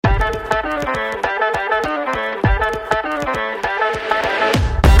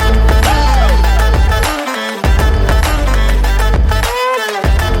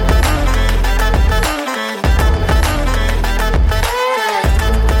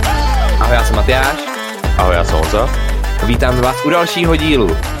Matyáš. Ahoj, já jsem Honza. Vítám vás u dalšího dílu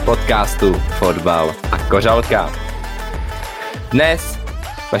podcastu Fotbal a kořalka. Dnes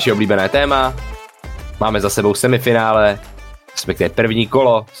naše oblíbené téma. Máme za sebou semifinále, respektive první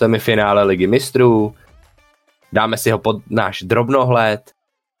kolo semifinále Ligy mistrů. Dáme si ho pod náš drobnohled.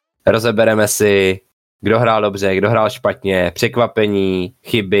 Rozebereme si, kdo hrál dobře, kdo hrál špatně, překvapení,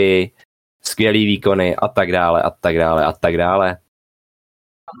 chyby, skvělý výkony a tak dále, a tak dále, a tak dále.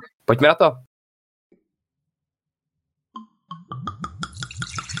 Pojďme na to.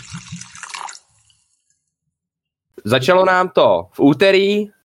 Začalo nám to v úterý,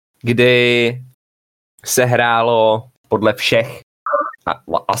 kdy se hrálo podle všech, a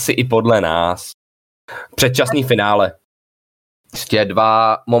asi i podle nás, předčasný finále. Prostě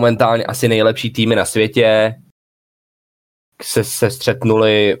dva momentálně asi nejlepší týmy na světě se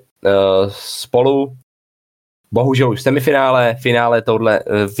střetnuli spolu. Bohužel už semifinále, finále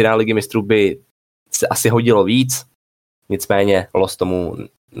Ligy mistrů by se asi hodilo víc, nicméně los tomu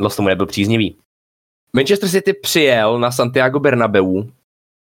nebyl příznivý. Manchester City přijel na Santiago Bernabeu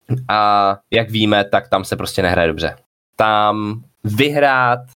a jak víme, tak tam se prostě nehraje dobře. Tam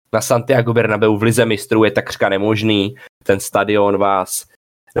vyhrát na Santiago Bernabeu v lize mistrů je takřka nemožný. Ten stadion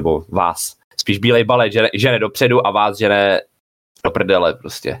vás, spíš bílej balet žene dopředu a vás žene do prdele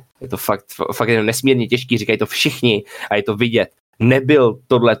prostě. Je to fakt nesmírně těžký, říkají to všichni a je to vidět. Nebyl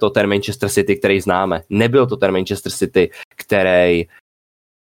tohleto ten Manchester City, který známe. Nebyl to ten Manchester City, který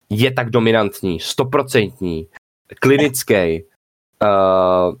je tak dominantní, 100%, klinický.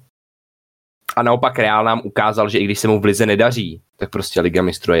 A naopak Real nám ukázal, že i když se mu v lize nedaří, tak prostě Liga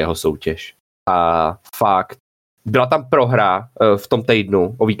mistrů je jeho soutěž. A fakt, byla tam prohra v tom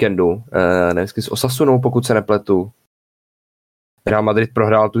týdnu, o víkendu, nevím, s Osasunou, pokud se nepletu. Real Madrid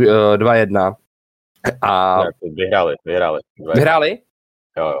prohrál tu 2-1. A vyhráli?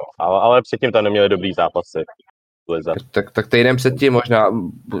 Jo, ale předtím tam neměli dobrý zápasy. Tak týden předtím možná,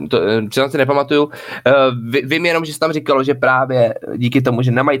 to si nepamatuju. Vím jenom, že jsi tam říkal, že právě díky tomu,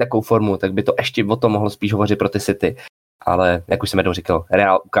 že nemají takovou formu, tak by to ještě o tom mohlo spíš hovořit pro ty City. Ale jak už jsem jednou říkal,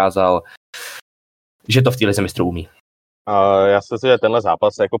 Real ukázal, že to v té lize mistrů umí. Já si myslím, že tenhle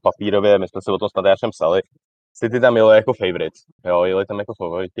zápas jako papírově, my jsme si o tom s Matyášem psali, City tam jeli jako favorite, jeli tam jako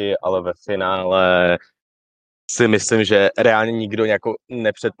favoriti, ale ve finále si myslím, že reálně nikdo jako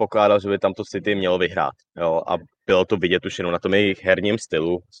nepředpokládal, že by tam to City mělo vyhrát. Jo? A bylo to vidět už jenom na tom jejich herním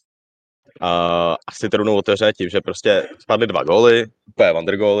stylu. Asi to rovnou otevře tím, že prostě spadly 2 góly, úplně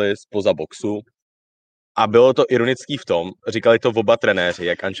wondergóly spoza boxu. A bylo to ironický v tom, říkali to oba trenéři,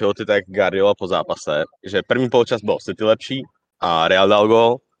 jak Ancelotti, tak Guardiola po zápase, že první poločas byl City lepší a Real dal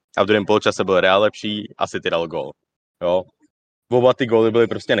gól, a v druhém poločase byl Real lepší a City dal gól. Jo? Oba ty góly byly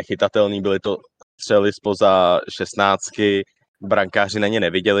prostě nechytatelný, byly to střely spoza 16, brankáři na ně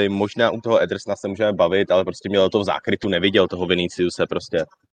neviděli, možná u toho Edersona se můžeme bavit, ale prostě měl to v zákrytu, neviděl toho Viniciuse prostě.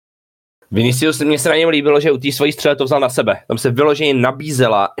 Vinicius, mně se na něm líbilo, že u té svojí střely to vzal na sebe. Tam se vyloženě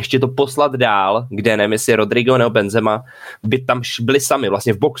nabízela ještě to poslat dál, kde nevím, jestli Rodrigo nebo Benzema by tam byli sami,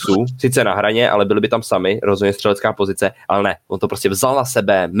 vlastně v boxu, sice na hraně, ale byli by tam sami, rozhodně střelecká pozice, ale ne, on to prostě vzal na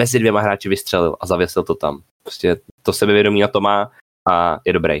sebe, mezi dvěma hráči vystřelil a zavěsil to tam. Prostě to sebevědomí na to má a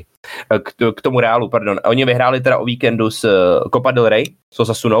je dobrý. K tomu Realu, pardon. Oni vyhráli teda o víkendu s Copa del Rey, s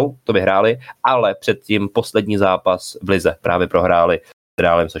Osasunou, to vyhráli, ale předtím poslední zápas v lize právě prohráli s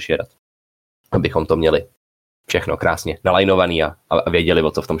Realem Sociedad. Abychom to měli všechno krásně nalajnovaný a věděli,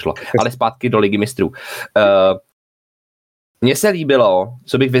 o co v tom šlo. Ale zpátky do Ligy mistrů. Mně se líbilo,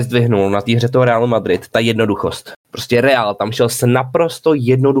 co bych vyzdvihnul na té hře toho Realu Madrid, ta jednoduchost. Prostě Real tam šel s naprosto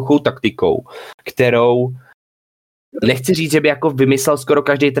jednoduchou taktikou, kterou nechci říct, že by jako vymyslel skoro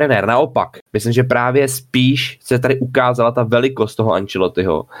každý trenér. Naopak, myslím, že právě spíš se tady ukázala ta velikost toho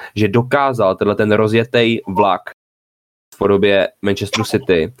Ancelottiho, že dokázal ten rozjetý vlak v podobě Manchesteru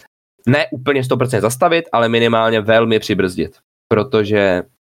City ne úplně 100% zastavit, ale minimálně velmi přibrzdit. Protože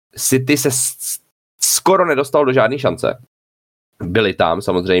City se skoro nedostal do žádné šance. Byli tam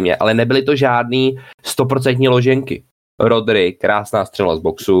samozřejmě, ale nebyly to žádný 100% loženky. Rodri, krásná střela z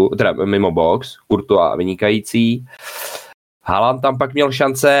boxu, teda mimo box, Courtois vynikající. Haaland tam pak měl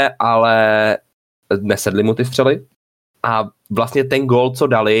šance, ale nesedly mu ty střely. A vlastně ten gól, co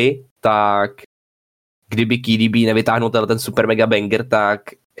dali, tak kdyby KDB nevytáhnul ten super mega banger, tak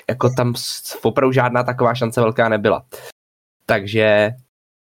jako tam opravdu žádná taková šance velká nebyla. Takže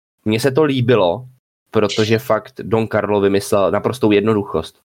mně se to líbilo, protože fakt Don Carlo vymyslel naprostou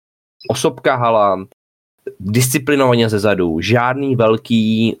jednoduchost. Osobka Haaland, disciplinovaně zezadu, žádný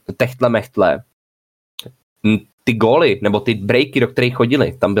velký techtle-mechtle. Ty góly, nebo ty breaky, do kterých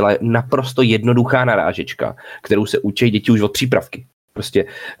chodili, tam byla naprosto jednoduchá narážečka, kterou se učí děti už od přípravky. Prostě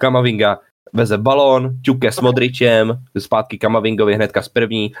Kamavinga veze balón, ťuke s Modričem, zpátky Kamavingovi hnedka z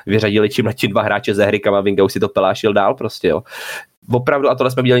první, vyřadili čím 2 hráče ze hry, Kamavinga už si to pelášil dál prostě, jo. Opravdu, a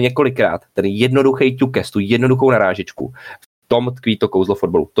tohle jsme viděli několikrát, ten jednoduchý ťukes, tu jednoduchou narážečku, v tom tkví to kouzlo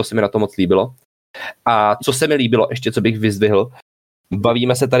fotbalu. To se mi na to moc líbilo. A co se mi líbilo, ještě co bych vyzdvihl,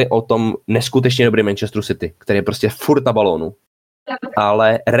 bavíme se tady o tom neskutečně dobrý Manchesteru City, který je prostě furt na balónu.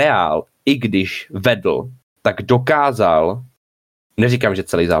 Ale Real, i když vedl, tak dokázal, neříkám, že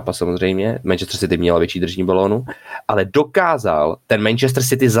celý zápas samozřejmě, Manchester City měla větší držení balónu, ale dokázal ten Manchester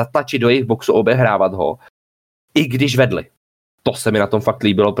City zatlačit do jejich boxu, obehrávat ho, i když vedli. To se mi na tom fakt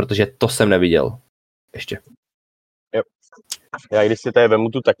líbilo, protože to jsem neviděl. Ještě. Jo. Já když si tady vemu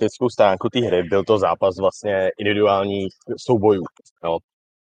tu taktickou stránku té hry, byl to zápas vlastně individuálních soubojů. Jo.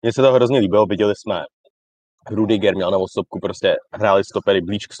 Mně se to hrozně líbilo, viděli jsme, Rudiger měl na osobku, prostě hráli stopery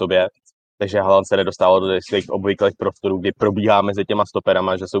blíž k sobě, takže Haaland se nedostával do svých obvyklých prostorů, kdy probíhá mezi těma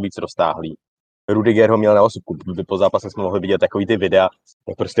stoperama, že jsou víc roztáhlí. Rudiger ho měl na osobku, po zápase jsme mohli vidět takový ty videa,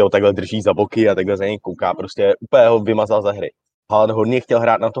 jak prostě ho takhle drží za boky a takhle za něj kouká, prostě úplně ho vymazal za hry. Haaland hodně chtěl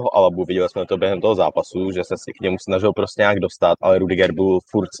hrát na toho Alabu, viděli jsme to během toho zápasu, že se si k němu snažil prostě nějak dostat, ale Rudiger byl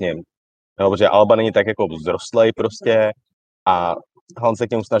furt s ním. No, protože Alaba není tak jako vzrostlej prostě a Haaland se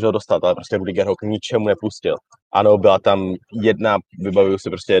k němu snažil dostat, ale prostě Rudiger ho k ničemu nepustil. Ano, byla tam vybavuju si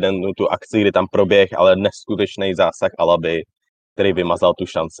prostě jeden tu akci, kdy tam proběh, ale neskutečný zásah Alaby, který vymazal tu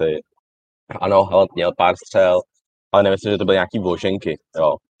šanci. Ano, Haaland měl pár střel, ale nemyslím, že to byly nějaký vloženky,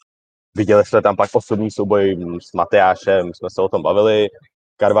 jo. Viděli jsme tam pak osobní souboj s Mateášem, jsme se o tom bavili,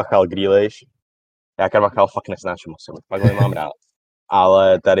 Carvajal, Grealish. Já Carvajal fakt nesnáším osobně, fakt ho nemám rád.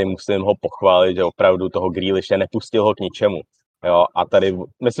 Ale tady musím ho pochválit, že opravdu toho Grealishe nepustil ho k ničemu. Jo, a tady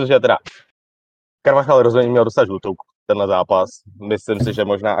myslím, že teda Carvajal rozhodně měl dostat žlutou tenhle zápas. Myslím si, že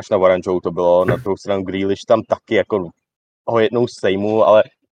možná až na oranžovou to bylo, na druhou stranu Grealish tam taky jako ho jednou sejmul, ale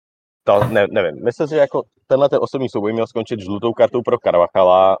to nevím. Myslím si, že jako tenhle ten osobní souboj měl skončit žlutou kartou pro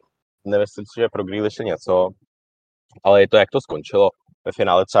Carvajala. Nemyslím si, že pro Grealishe něco, ale je to, jak to skončilo. Ve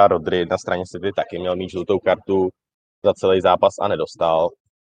finále třeba Rodri na straně City taky měl mít žlutou kartu za celý zápas a nedostal.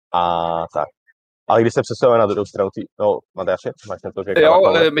 A tak. Ale když se přesouváme na druhou stranu, no, Matyáši, máš na to, že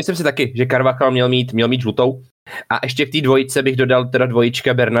Carvajal... Jo, myslím si taky, že Carvajal měl mít žlutou. A ještě k té dvojice bych dodal teda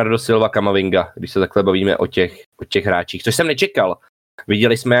dvojička Bernardo Silva Kamavinga, když se takhle bavíme o těch hráčích, což jsem nečekal.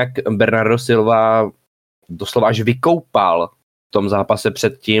 Viděli jsme, jak Bernardo Silva doslova až vykoupal v tom zápase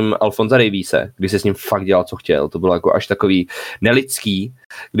předtím Alfonsa Daviese, kdy se s ním fakt dělal, co chtěl. To bylo jako až takový nelidský.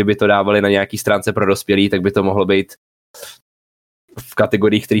 Kdyby to dávali na nějaký stránce pro dospělí, tak by to mohlo být v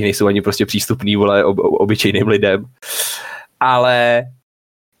kategoriích, které nejsou ani prostě přístupný, vole, obyčejným lidem. Ale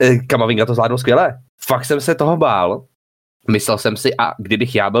Kamavinga to zvládnul skvěle. Fakt jsem se toho bál. Myslel jsem si, a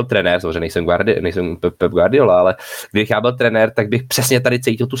kdybych já byl trenér, samozřejmě nejsem Pep Guardiola, ale kdybych já byl trenér, tak bych přesně tady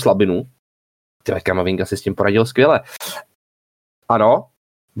cítil tu slabinu. Kamavinga si s tím poradil skvěle. Ano,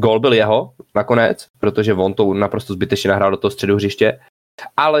 gól byl jeho nakonec, protože on to naprosto zbytečně nahrál do toho středu hřiště,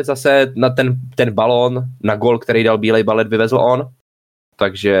 ale zase na ten balón, na gól, který dal bílej balet, vyvezl on,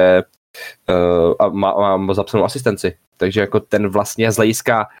 takže a má zapsanou asistenci. Takže jako ten vlastně z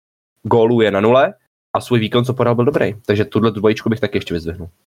hlediska gólů je na 0 a svůj výkon, co podal, byl dobrý. Takže tuhle dvojičku bych taky ještě vyzdvihnul.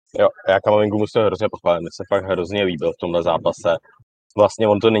 Jo, já Kamavingu musím hrozně pochválit, mi se fakt hrozně líbil v tomhle zápase. Vlastně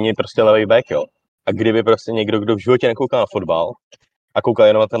on to není prostě levý back, jo. A kdyby prostě někdo, kdo v životě nekoukal na fotbal a koukal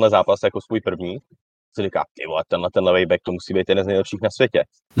jenom na tenhle zápas jako svůj první, si říká, ty vole, ten levý back, to musí být jeden z nejlepších na světě.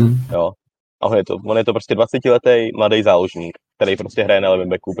 Jo. A on je to prostě 20letý mladý záložník, který prostě hraje na levém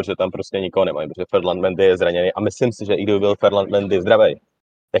backu, protože tam prostě nikoho nemají, protože Ferland Mendy je zraněný a myslím si, že i kdyby byl Ferland Mendy zdravý,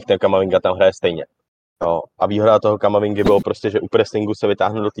 tak ten Kamavinga tam hraje stejně. No, a výhoda toho Kamavingy bylo prostě, že u pressingu se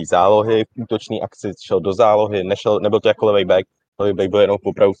vytáhnul do té zálohy, k útoční akci šel do zálohy, nebyl to jako levý back byl jenom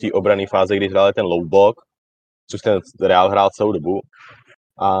popravdu v té obranné fázi, když hrál ten low block, což ten Real hrál celou dobu.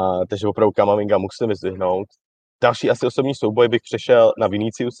 A takže opravdu Kamavinga musím vyzdvihnout. Další asi osobní souboj bych přešel na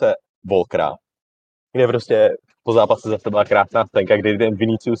Viniciuse Walkera, kde prostě po zápase zase byla krásná scénka, kdy ten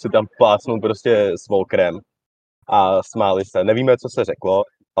Vinicius si tam plácnul prostě s Walkerem a smáli se. Nevíme, co se řeklo,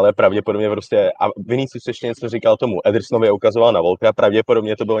 ale pravděpodobně prostě, a Vinicius ještě něco říkal tomu, Edersonovi ukazoval na Walkera,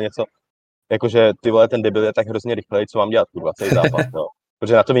 pravděpodobně to bylo něco, jakože ty vole, ten debil je tak hrozně rychlej, co mám dělat, kurva, celý zápas, no.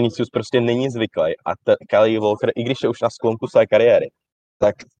 Protože na to Vinicius prostě není zvyklý a Kyle Walker, i když je už na sklonku své kariéry,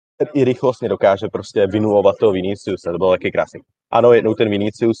 tak i rychlostně dokáže prostě vynulovat toho Viniciusa, to bylo taky krásný. Ano, jednou ten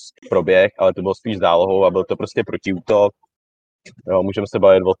Vinicius proběh, ale to bylo spíš zálohou a byl to prostě protiútok. Jo, můžeme se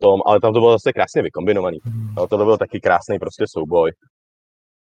bavit o tom, ale tam to bylo zase krásně vykombinovaný. No, to byl taky krásný prostě souboj.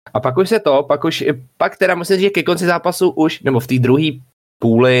 A pak teda musím říct, že ke konci zápasu už, nebo v té druhé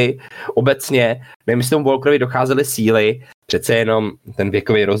půli obecně, nevím, jestli tomu Walkerovi docházely síly, přece jenom ten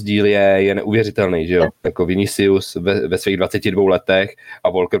věkový rozdíl je neuvěřitelný, že jo? Jako Vinicius ve svých 22 letech a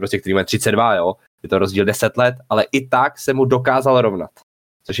Walker prostě, který má 32, jo? Je to rozdíl 10 let, ale i tak se mu dokázal rovnat,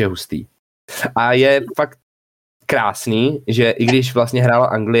 což je hustý. A je fakt krásný, že i když vlastně hrála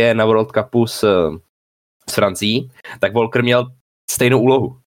Anglie na World Cupu s Francií, tak Walker měl stejnou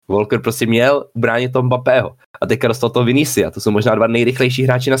úlohu. Walker prostě měl ubránit toho Mbappého. A teďka dostal toho Vinicia. To jsou možná 2 nejrychlejší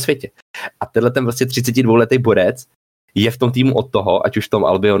hráči na světě. A tenhle ten prostě 32letý borec je v tom týmu od toho, ať už v tom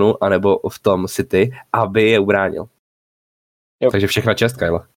Albionu, anebo v tom City, aby je ubránil. Jo. Takže všechna čest,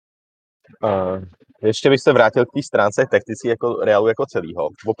 Kyle. Ještě bych se vrátil k té stránce taktický jako Realu jako celýho.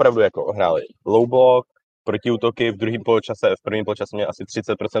 Opravdu jako hráli low block, protiútoky, v prvním poločase měl asi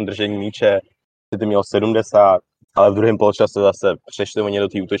 30% držení míče, City měl 70%, ale v druhém poločase zase přešli oni do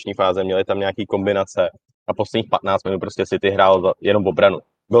té útoční fáze, měli tam nějaký kombinace a posledních 15 minut prostě City hrál jenom obranu.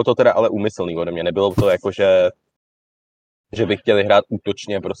 Bylo to teda ale úmyslný ode mě, nebylo to jako, že by chtěli hrát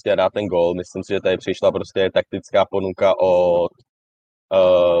útočně prostě a dát ten gól. Myslím si, že tady přišla prostě taktická ponuka od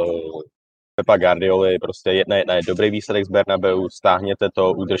Pepa Guardioli, prostě 1-1 je dobrý výsledek z Bernabeu, stáhněte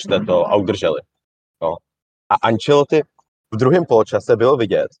to, udržte to a udrželi. No. A Ancelotti v druhém poločase bylo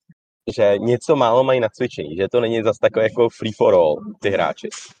vidět, že něco málo mají na cvičení, že to není zase takové jako free for all, ty hráči.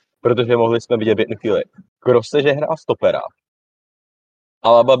 Protože mohli jsme vidět v jednu chvíli Kroose, že hrál stopera,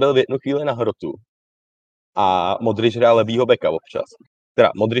 Alaba byl v jednu chvíli na hrotu a Modrič hrál levýho beka občas. Teda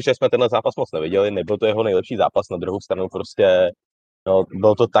Modriče jsme tenhle zápas moc neviděli, nebyl to jeho nejlepší zápas, na druhou stranu prostě no,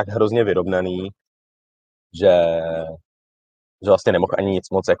 bylo to tak hrozně vyrovnaný, že vlastně nemohl ani nic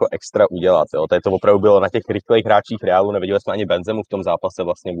moc jako extra udělat. Jo. Tady to opravdu bylo na těch rychlých hráčích Realu, neviděli jsme ani Benzemu v tom zápase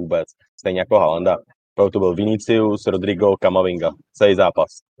vlastně vůbec, stejně jako Haalanda. Opravdu to byl Vinicius, Rodrigo, Camavinga, celý zápas.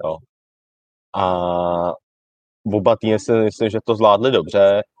 Jo. A oba týmy si myslím, že to zvládli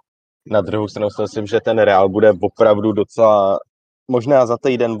dobře. Na druhou stranu si myslím, že ten Real bude opravdu docela, možná za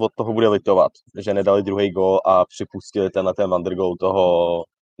týden od toho bude litovat, že nedali druhý gól a připustili ten wondergoal toho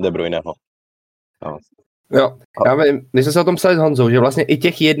De Bruyneho. No. Jo, my jsme se o tom psali s Honzou, že vlastně i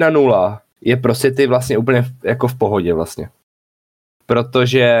těch 1-0 je pro City vlastně úplně jako v pohodě vlastně.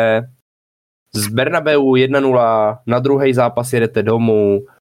 Protože z Bernabeu 1-0, na druhý zápas jedete domů,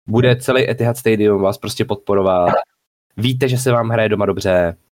 bude celý Etihad Stadium vás prostě podporovat, víte, že se vám hraje doma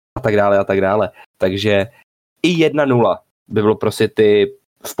dobře a tak dále a tak dále. Takže i 1-0 by bylo pro City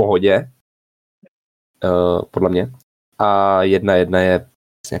v pohodě, podle mě. A 1-1 je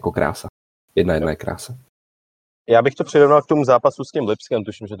vlastně jako krása. 1-1 je krása. Já bych to přirovnal k tomu zápasu s tím Lipskem,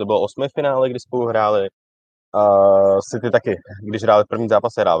 tuším, že to bylo 8. finále, kdy spolu hráli. City taky, když hráli první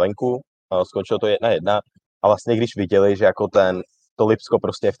zápas, hrál venku, skončilo to 1-1 a vlastně když viděli, že jako to Lipsko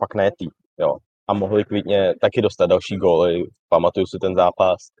prostě je fakt najetý, jo, a mohli klidně taky dostat další góly, pamatuju si ten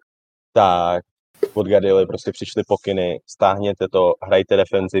zápas, tak od Guardioli prostě přišly pokyny, stáhněte to, hrajte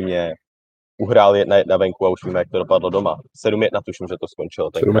defenzivně, uhrál 1-1 venku a už víme, jak to dopadlo doma. 7-1 tuším, že to skončilo.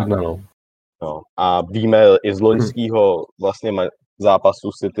 7-1, no. No, a víme i z loňského vlastně zápasu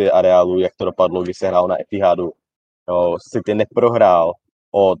City a Realu, jak to dopadlo, když se hrál na Etihadu. No, City neprohrál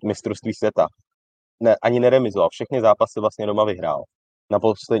od mistrovství světa. Ne, ani neremizoval. Všechny zápasy vlastně doma vyhrál. Na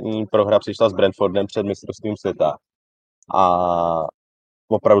poslední prohra přišla s Brentfordem před mistrovstvím světa. A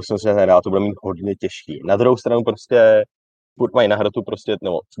opravdu jsem si Real to bude mít hodně těžký. Na druhou stranu prostě furt mají na hrotu prostě,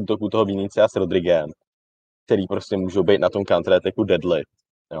 nebo z útoku toho Vinicia s Rodriguem, který prostě můžou být na tom counter-attacku deadly.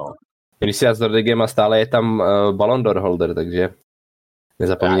 Jo. Vinicius s Rodriguem a stále je tam Ballon d'Or holder, takže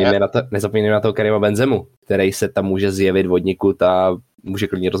nezapomínejme na toho Karima Benzemu, který se tam může zjevit vodníkud a může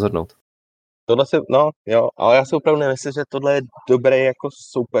klidně rozhodnout. Tohle se, no jo, ale já si opravdu nemyslím, že tohle je dobré jako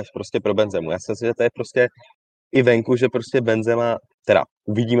soupeř prostě pro Benzemu. Já si myslím, že to je prostě i venku, že prostě Benzema, teda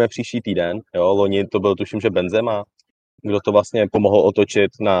uvidíme příští týden, jo, loni to byl tuším, že Benzema, kdo to vlastně pomohl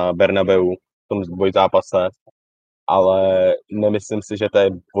otočit na Bernabeu v tom dvojzápase, ale nemyslím si, že to je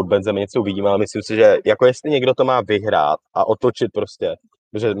od Benzema něco uvidíme, ale myslím si, že jako jestli někdo to má vyhrát a otočit prostě,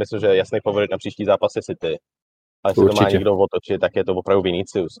 protože myslím, že jasný favorit na příští zápas je City, ale jestli to má někdo otočit, tak je to opravdu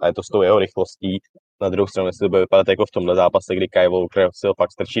Vinicius a je to s tou jeho rychlostí. Na druhou stranu, jestli to bude vypadat jako v tomhle zápase, kdy Kyle Walker si ho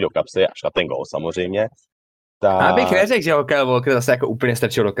fakt strčí do kapsy, až na ten gól samozřejmě. Já bych neřekl, že ho Kyle Walker zase jako úplně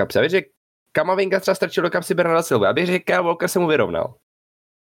strčil do kapsy. Já bych řekl, Camavinga třeba strčil do kapsy Bernarda Silva. Já bych řekl, Kyle Walker se mu vyrovnal.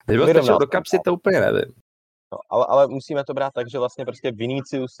 Když ho strčil do kapsy, to úplně nevím. No, ale musíme to brát tak, že vlastně prostě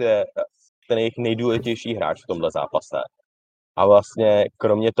Vinicius je ten jejich nejdůležitější hráč v tomhle zápase. A vlastně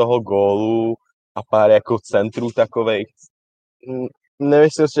kromě toho gólu a pár jako centrů takovejch,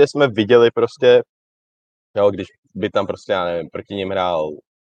 nemyslím si, že jsme viděli prostě, jo, když by tam prostě, já nevím, proti něm hrál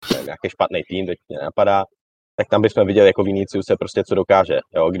nějaký špatný tým, teď mě napadá, tak tam bychom viděli jako Vinicius se prostě co dokáže,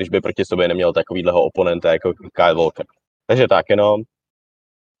 jo, když by proti sobě neměl takovýhleho oponenta jako Kyle Walker. Takže tak, jenom.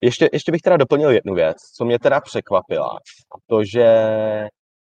 Ještě bych teda doplnil jednu věc, co mě teda překvapila. A to, že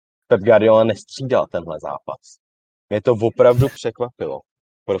Pep Guardiola nestřídal tenhle zápas. Mě to opravdu překvapilo,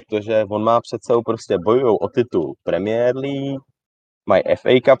 protože on má před sebou prostě bojujou o titul Premier League, mají FA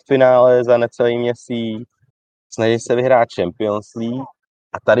Cup finále za necelý měsíc, snaží se vyhrát Champions League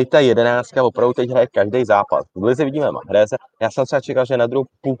a tady ta 11 opravdu teď hraje každý zápas. V lize vidíme Mahreze, já jsem třeba čekal, že na druhou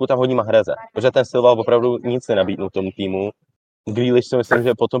půlku tam hodí Mahreze, protože ten Silva opravdu nic nenabídnul tomu týmu. Grealish si myslím,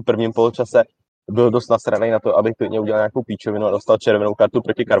 že po tom prvním poločase byl dost nasranej na to, aby klidně udělal nějakou píčovinu a dostal červenou kartu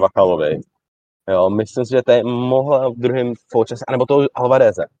proti Carvajalovi. Jo, myslím si, že to mohla v druhém poločase, anebo to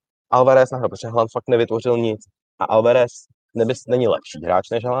Alvareze. Alvarez nahrál, protože Haaland fakt nevytvořil nic. A Alvarez není lepší hráč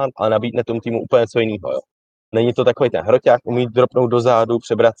než Haaland, ale nabídne tomu týmu úplně něco jiného. Jo. Není to takový ten hroťák, umí dropnout dozadu,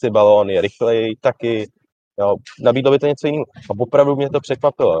 přebrat si balón, je rychlej taky. Jo. Nabídlo by to něco jiného. A opravdu mě to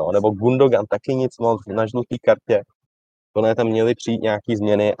překvapilo. Jo. Nebo Gundogan taky nic moc na žluté kartě. Tohle tam měly přijít nějaký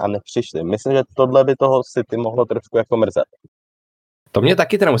změny a nepřišly. Myslím, že tohle by toho City mohlo trošku jako mrzet. To mě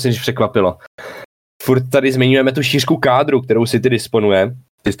taky teda musím říct překvapilo. Furt tady zmiňujeme tu šířku kádru, kterou City disponuje.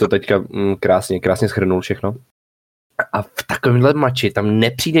 Ty jsi to teďka krásně shrnul všechno. A v takovémhle mači tam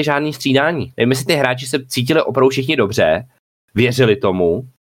nepřijde žádný střídání. Nevím, jestli ty hráči se cítili opravdu všichni dobře, věřili tomu,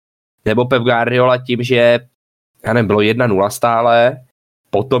 nebo Pep Guardiola tím, že já nevím, bylo 1-0 stále,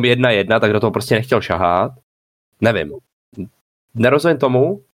 potom 1-1, tak do toho prostě nechtěl šahat. Nevím. Nerozumím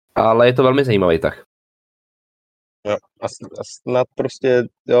tomu, ale je to velmi zajímavý tah. Jo, a snad prostě,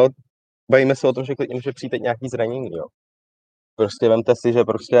 jo, bavíme se o tom, že klidně může přijít teď nějaký zranění, jo. Prostě vemte si, že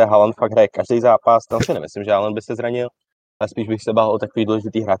prostě Haaland fakt hraje každý zápas, tam si nemyslím, že Haaland by se zranil, ale spíš bych se bál o takový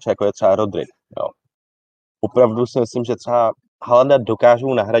důležitý hráče, jako je třeba Rodri, jo. Opravdu si myslím, že třeba Haalanda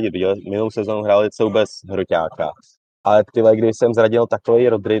dokážou nahradit, minulou sezónu hráli celou bez hroťáka, ale tyhle, když jsem zradil takový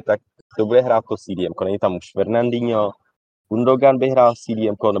Rodri, tak to bude hrát to CDM, není tam už Fernandinho, Gundogan by hrál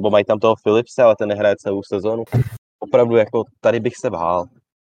CDM, nebo mají tam toho Philipse, ale ten nehraje celou sezónu. Opravdu jako tady bych se bál,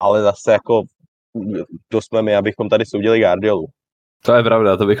 ale zase jako to jsme my, abychom tady soudili Guardiolu. To je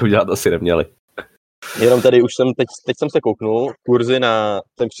pravda, to bychom dělat asi neměli. Jenom tady už jsem, teď jsem se kouknul, kurzy na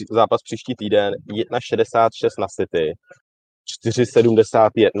ten zápas příští týden, 1,66 na City,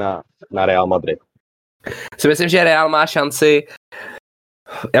 4,71 na Real Madrid. Si myslím, že Real má šanci,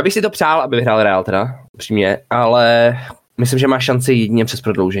 já bych si to přál, aby vyhrál Real teda, upřímně, ale myslím, že má šanci jedině přes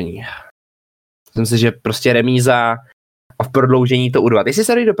prodloužení. Myslím si, že prostě remíza a v prodloužení to urvat. Jestli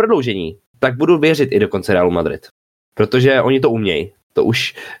se dojde do prodloužení, tak budu věřit i do konce Realu Madrid. Protože oni to umějí. To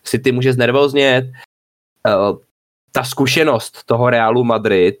už City může znervóznět. Ta zkušenost toho Realu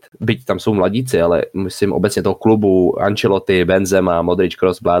Madrid, byť tam jsou mladíci, ale myslím obecně toho klubu, Ancelotti, Benzema, Modric,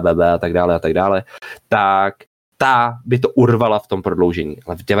 Kroos, blablabla a tak dále, tak ta by to urvala v tom prodloužení.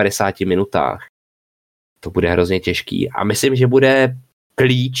 Ale v 90 minutách to bude hrozně těžký. A myslím, že bude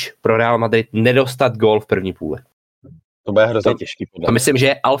klíč pro Real Madrid nedostat gól v první půle. To bude hrozně těžký. To myslím, že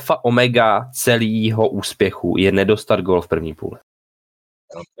je alfa omega celého úspěchu je nedostat gól v první půle.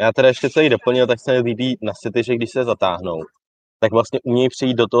 Já teda ještě celý doplnil, tak se mi líbí na City, že když se zatáhnou, tak vlastně umějí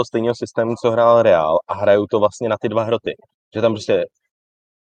přijít do toho stejného systému, co hrál Real a hrajou to vlastně na ty dva hroty. Že tam prostě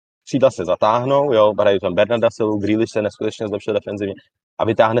křídla se zatáhnou, jo, hrajou tam Bernarda Silvu, Grealish se neskutečně zlepšil defenzivně a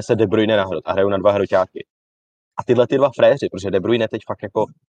vytáhne se De Bruyne na hrot a hrajou na dva hroťáky. A tyhle ty dva fréři, protože De Bruyne teď fakt jako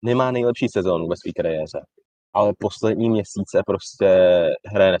nemá nejlepší sezónu ve své kariéře, ale poslední měsíce prostě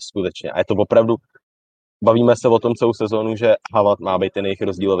hraje neskutečně. A je to opravdu, bavíme se o tom celou sezónu, že Haaland má být ten jejich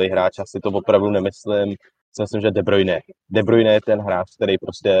rozdílový hráč, já si to opravdu nemyslím. Myslím, že De Bruyne je ten hráč, který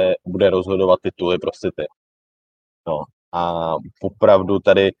prostě bude rozhodovat tituly pro City. No a opravdu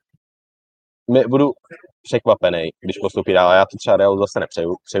tady budu překvapený, když postoupí dál. Já to třeba Realu zase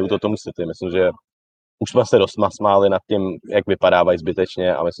nepřeju, přeju to tomu City. Myslím, že už jsme se dost smáli nad tím, jak vypadávají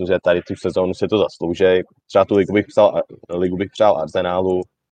zbytečně a myslím, že tady tu sezónu si to zaslouží. Třeba tu ligu bych přál Arsenálu,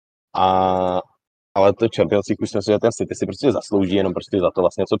 ale to Champions League už myslím, že ten City si prostě zaslouží, jenom prostě za to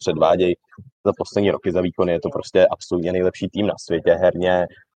vlastně, co předvádějí za poslední roky, za výkony. Je to prostě absolutně nejlepší tým na světě herně.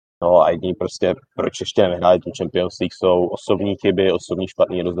 No a jediný prostě, proč ještě nevyhráli tu Champions League, jsou osobní chyby, osobní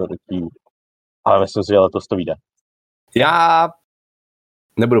špatný rozhodnutí. Ale myslím si, že letos to vyjde. Já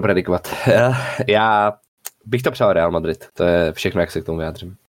nebudu predikovat. Já bych to přál Real Madrid. To je všechno, jak se k tomu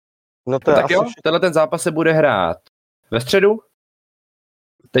vyjádřím. No to tak jo, tenhle ten zápas se bude hrát ve středu.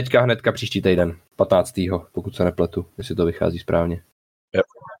 Teďka hnedka příští týden, 15. pokud se nepletu, jestli to vychází správně. Jo,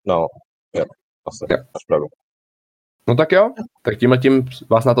 no, jo, asi, máš pravdu. No tak jo, tak tímhletím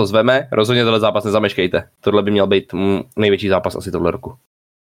vás na to zveme. Rozhodně tohle zápas nezameškejte. Tohle by měl být největší zápas asi tohle roku.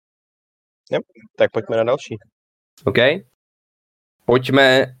 Jo, tak pojďme na další. OK.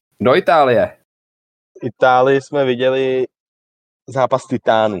 Pojďme do Itálie. Itálii jsme viděli zápas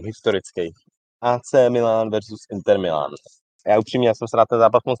titánů historický. AC Milan versus Inter Milan. Já upřímně jsem se na ten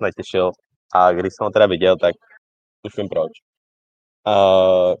zápas moc netěšil a když jsem ho teda viděl, tak už vím proč.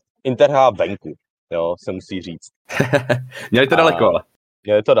 Inter hrál venku, jo, se musí říct. Měli to daleko, ale.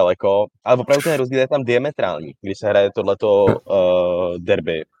 Měli to daleko, ale opravdu ten rozdíl je tam diametrální, když se hraje tohleto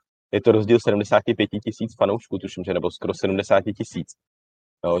derby. Je to rozdíl 75 000 fanoušků, tuším, že nebo skoro 70 000.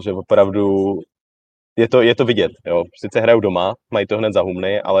 Jo, že opravdu je to vidět, jo. Sice hrajou doma, mají to hned za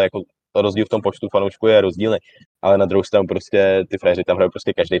humny, ale jako rozdíl v tom počtu fanoušků je rozdílný. Ale na druhou stranu prostě ty fréři tam hrajou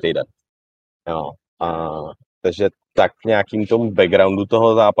prostě každý týden. Jo. Takže tak nějakým tomu backgroundu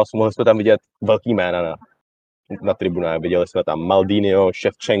toho zápasu mohli jsme tam vidět velký jména na tribunách. Viděli jsme tam Maldiniho,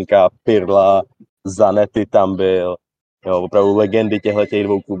 Ševčenka, Pirla, Zanetti tam byl. Jo, opravdu legendy těchto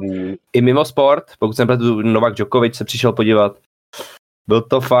dvou klubů. I mimo sport, pokud jsem pletu, Novak Djokovic se přišel podívat. Byl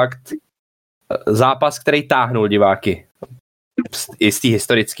to fakt zápas, který táhnul diváky. I z té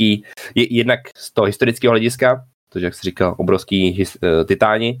historický, jednak z toho historického hlediska, protože, jak jsi říkal, obrovský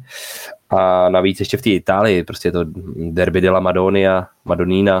titáni. A navíc ještě v té Itálii, prostě je to Derby della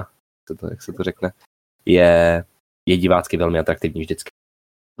Madonnina, jak se to řekne, je divácky velmi atraktivní vždycky.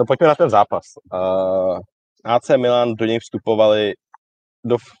 No pojďme na ten zápas. AC Milan do něj vstupovali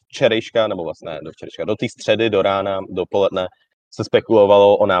do včerejška, nebo vlastně do včerejška, do té středy, do rána, do poledne se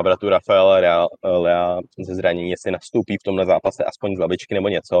spekulovalo o návratu Rafaela Lea ze zranění, jestli nastoupí v tomhle zápase aspoň z lavičky nebo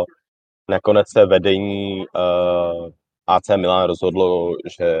něco. Nakonec se vedení AC Milan rozhodlo,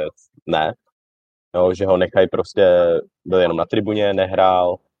 že ne, jo, že ho nechají prostě, byl jenom na tribuně,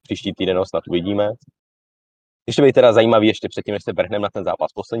 nehrál, příští týden ho snad uvidíme. Ještě by teda zajímavý, ještě předtím, než se vrhneme na ten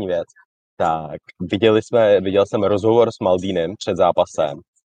zápas, poslední věc, tak viděl jsem rozhovor s Maldinem před zápasem,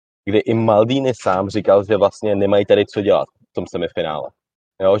 kdy i Maldini sám říkal, že vlastně nemají tady co dělat v tom semifinále.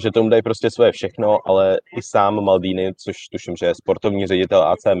 Jo, že tomu dají prostě svoje všechno, ale i sám Maldini, což tuším, že je sportovní ředitel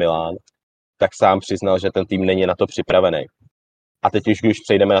AC Milan, tak sám přiznal, že ten tým není na to připravený. A teď už, když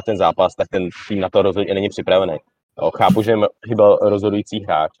přejdeme na ten zápas, tak ten tým na to rozhodně není připravený. Jo, chápu, že chyběl rozhodující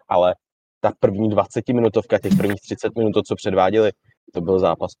hráč, ale ta první 20-minutovka, těch prvních 30 minut, to, co předváděli, to byl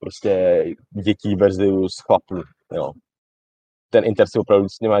zápas prostě dětí versus chlapů. Jo. Ten Inter si opravdu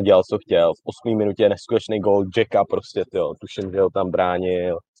s nima dělal, co chtěl. V 8. minutě neskutečný gól Jacka prostě, tyjo. Tuším, že ho tam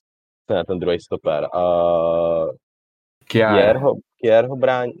bránil ten druhý stoper. Kier ho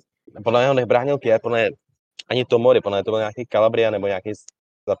bránil, podle něho nebránil Kier, podle ani Tomori, podle něho to byl nějaký Calabria nebo nějaký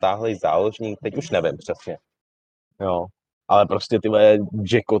zatáhlý záložník, teď už nevím přesně. Jo. Ale prostě ty vole,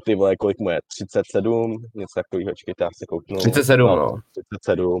 Jacko, ty vole, kolik mu je? 37? Něco takového, čekajte, já se kouknu. 37, no.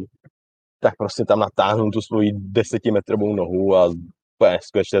 37. Tak prostě tam natáhnul tu svoji 10metrovou nohu a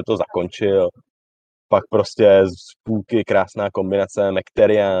skutečně to zakončil. Pak prostě z půlky krásná kombinace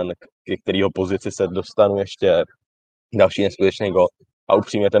Mkhitaryan, ke kterého pozici se dostanu ještě další neskutečný gol. A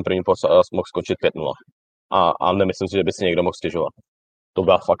upřímně ten první poslaz mohl skončit 5-0. A nemyslím si, že by si někdo mohl stěžovat. To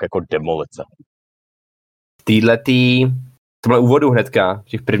byla fakt jako demolice. V tomhle úvodu hnedka, v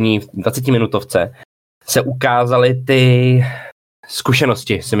těch prvních 20 minutovce, se ukázaly ty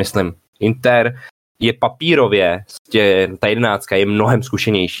zkušenosti, si myslím. Inter je papírově, ta 11 je mnohem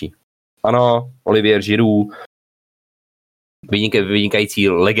zkušenější. Ano, Olivier Giroud, vynikající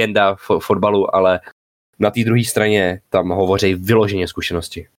legenda fotbalu, ale na té druhé straně tam hovoří vyloženě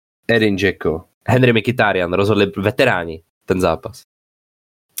zkušenosti. Edin Dzeko, Henry Mkhitaryan rozhodli veteráni ten zápas.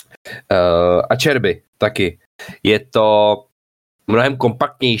 A Čerby taky. Je to mnohem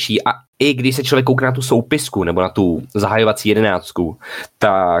kompaktnější a i když se člověk koukne na tu soupisku nebo na tu zahajovací 11,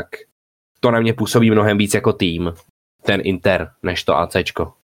 tak to na mě působí mnohem víc jako tým, ten Inter, než to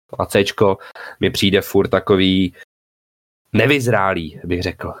ACčko. To ACčko mi přijde furt takový nevyzrálý, bych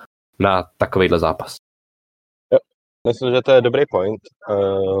řekl, na takovejhle zápas. Jo, myslím, že to je dobrý point.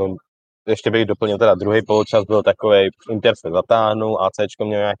 Ještě bych doplnil, teda druhý poločas byl takovej, Inter se zatáhnul, ACčko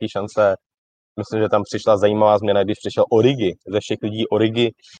měl nějaký šance. Myslím, že tam přišla zajímavá změna, když přišel Origi. Ze všech lidí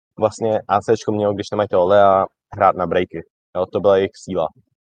Origi vlastně ACčko mělo, když nemají toho Lea, hrát na breaky. Jo, to byla jejich síla.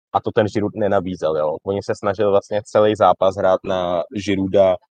 A to ten Giroud nenabízel. Jo. Oni se snažili vlastně celý zápas hrát na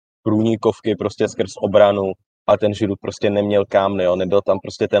Girouda, průnikovky prostě skrz obranu, ale ten Giroud prostě neměl kam, jo. Nebyl tam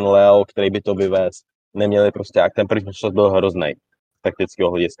prostě ten Leo, který by to vyvez. Neměli prostě, jak ten první čas byl hrozný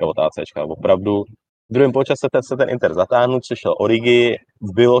taktického hlediska od ACčka. Opravdu v druhém poločase se ten Inter zatáhnul, přišel Origi,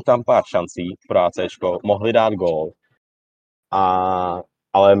 bylo tam pár šancí pro ACčko, mohli dát gól,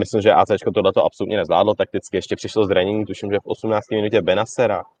 ale myslím, že ACčko tohleto absolutně nezvládlo takticky, ještě přišlo zranění, tuším, že v 18. minutě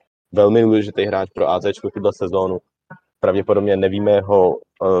Benassera, velmi důležitý hráč pro ACčko tuhle sezónu, pravděpodobně nevíme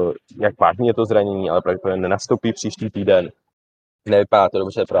jak vážný je to zranění, ale pravděpodobně nenastoupí příští týden, nevypadá to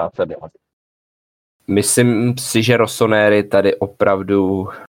dobře pro ACčko. Myslím si, že Rossoneri tady opravdu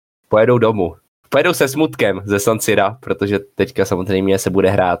pojedou domů. Pojedou se smutkem ze San Sira, protože teďka samozřejmě se bude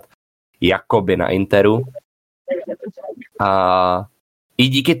hrát jakoby na Interu. A i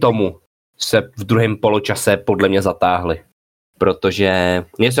díky tomu se v druhém poločase podle mě zatáhli. Protože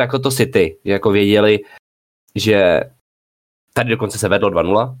něco jako to City, že jako věděli, že tady dokonce se vedlo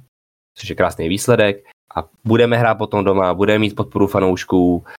 2-0, což je krásný výsledek, a budeme hrát potom doma, budeme mít podporu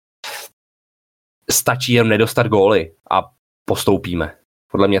fanoušků, stačí jen nedostat góly a postoupíme.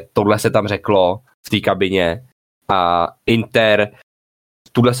 Podle mě tohle se tam řeklo v té kabině a Inter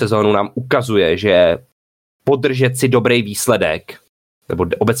v tuhle sezónu nám ukazuje, že podržet si dobrý výsledek, nebo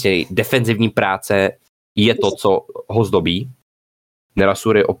obecně defenzivní práce je to, co ho zdobí.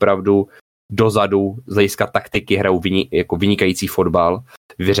 Nerazzurri opravdu dozadu z hlediska taktiky hrajou jako vynikající fotbal.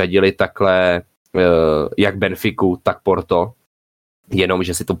 Vyřadili takhle jak Benfiku, tak Porto, jenom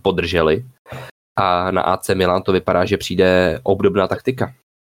že si to podrželi. A na AC Milan to vypadá, že přijde obdobná taktika.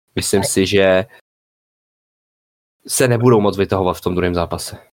 Myslím si, že se nebudou moc vytahovat v tom druhém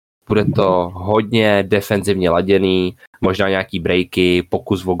zápase. Bude to hodně defenzivně laděný, možná nějaký breaky,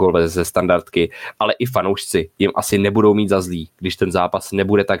 pokus o gol ze standardky, ale i fanoušci jim asi nebudou mít za zlý, když ten zápas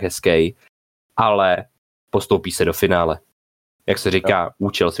nebude tak hezký, ale postoupí se do finále. Jak se říká,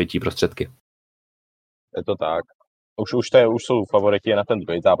 účel světí prostředky. Je to tak. Už jsou favoriti na ten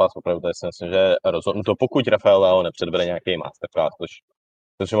druhý zápas, opravdu si myslím, že rozhodnuto, pokud Rafael Leao nepředvede nějaký masterclass,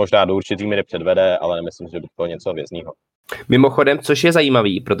 což možná do určitý míry předvede, ale nemyslím, že by to něco vězného. Mimochodem, což je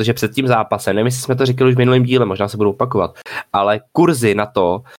zajímavý, protože před tím zápasem, nevím, jestli jsme to říkali už v minulém díle, možná se budou opakovat, ale kurzy na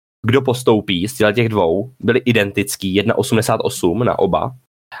to, kdo postoupí z těch dvou, byly identický, 1,88 na oba,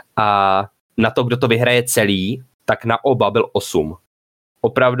 a na to, kdo to vyhraje celý, tak na oba byl 8.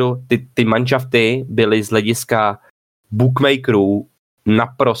 Opravdu ty manšafty byly z hlediska bookmakerů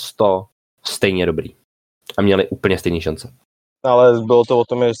naprosto stejně dobrý. A měli úplně stejné šance. Ale bylo to o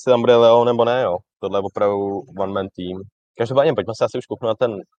tom, jestli tam bude Leo nebo ne, jo. Tohle je opravdu one-man team. Každopádně pojďme se asi už kouknout na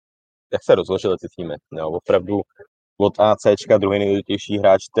ten, jak se rozložily ty týmy. Jo, opravdu od ACčka druhý nejdůležitější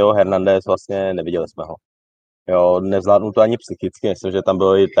hráč Theo Hernandez, vlastně neviděli jsme ho. Jo, nevzládnul to ani psychicky, myslím, že tam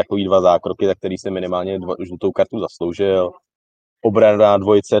byly takový 2 zákroky, za který se minimálně žlutou kartu zasloužil. Obrana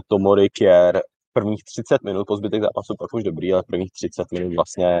dvojice Tomori Kier, prvních 30 minut, po zbytek zápasu pak už dobrý, ale prvních 30 minut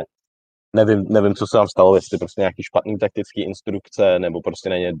vlastně nevím, co se tam stalo, jestli prostě nějaký špatný taktický instrukce, nebo prostě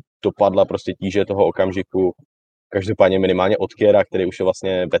na ně dopadla prostě tíže toho okamžiku. Každopádně minimálně od Kiera, který už je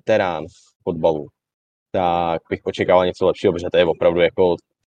vlastně veterán fotbalu, tak bych očekával něco lepšího, protože to je opravdu jako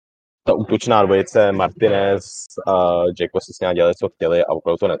ta útočná dvojice Martinez a Jacko si s ním dělali, co chtěli, a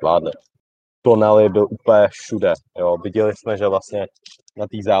opravdu to nezvládli. Tonali byl úplně všude. Jo. Viděli jsme, že vlastně na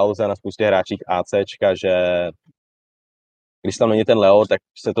té záloze na spoustě hráčích ACčka, že když tam není ten Leo, tak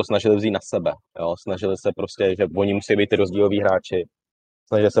se to snažili vzít na sebe. Jo. Snažili se prostě, že oni musí být ty rozdíloví hráči.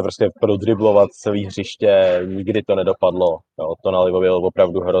 Snažili se prostě prodriblovat celý hřiště, nikdy to nedopadlo. Jo. Tonali byl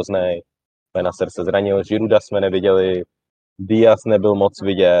opravdu hrozný. Benacer se zranil, Girouda jsme neviděli, Diaz nebyl moc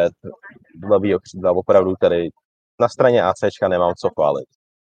vidět, levýho křídla opravdu tady na straně ACčka nemám co chválit.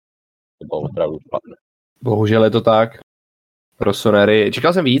 To bylo opravdu špatné. Bohužel je to tak. Rossoneri,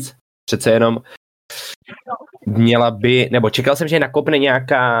 čekal jsem víc, přece jenom čekal jsem, že nakopne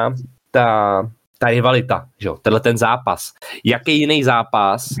nějaká ta rivalita, že jo, tenhle ten zápas. Jaký jiný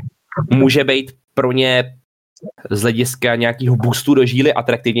zápas může být pro ně z hlediska nějakého boostu do žíly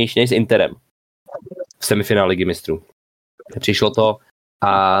atraktivnější než s Interem v semifinále Ligy mistrů. Přišlo to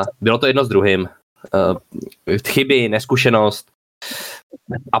a bylo to jedno s druhým. Chyby, neskušenost,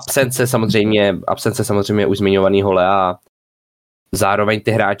 absence samozřejmě už zmiňovaného Lea. Zároveň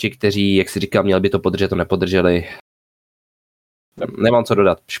ty hráči, kteří, jak si říkal, měli by to podržet, to nepodrželi. Nemám co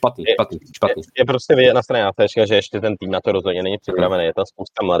dodat. Špatný. Je prostě vidět na straně ACčka, že ještě ten tým na to rozhodně není připravený. Je tam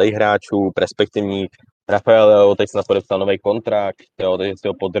spousta mladých hráčů, perspektivních. Rafael teď snad podepsal nový kontrakt, jo, takže si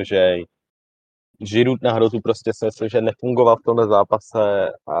ho podržej. Giroud na hrotu prostě si myslím, že nefungoval v tomhle zápase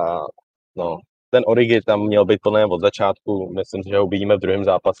a no, ten Origi tam měl být plný od začátku. Myslím, že ho uvidíme v druhém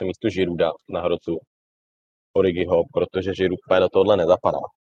zápase místo Girouda na hrotu Origiho, protože Giroud do tohle nezapadá.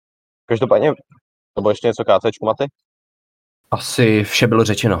 Každopádně, to bylo ještě něco k ACčku, Maty? Asi vše bylo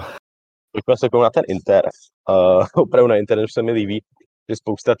řečeno. Pojďme se na ten Inter. Opravdu na Interu se mi líbí, že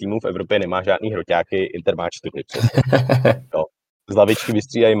spousta týmů v Evropě nemá žádný hroťáky, Inter má 4. Z lavičky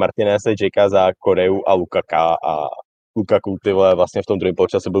vystřídají Martineze, Jacka za Koreu a Lukaka, a Lukaku, ty vole, vlastně v tom druhém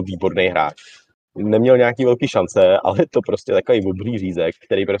poločase byl výborný hráč. Neměl nějaký velký šance, ale je to prostě takový obrý řízek,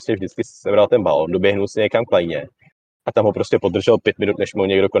 který prostě vždycky sebral ten balon, doběhnul si někam k lajně a tam ho prostě podržel 5 minut, než mu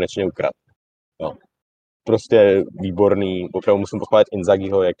někdo konečně ukradl. No. Prostě výborný, opravdu musím pochválit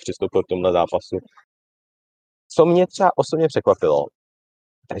Inzaghiho, jak přistoupil k tomhle zápasu. Co mě třeba osobně překvapilo,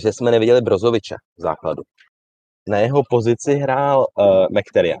 takže jsme neviděli Brozoviče v základu. Na jeho pozici hrál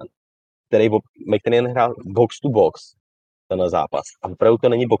Mkhitaryan, Mkhitaryan hrál box to box ten zápas. A opravdu to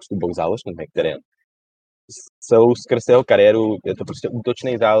není box to box záložník Mkhitaryan. Celou skrz jeho kariéru je to prostě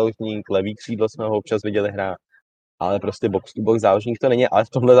útočný záložník, levý křídlo jsme ho občas viděli hrát, ale prostě box to box záložník to není, ale v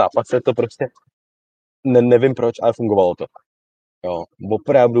tomhle zápase to prostě nevím proč, ale fungovalo to. Jo,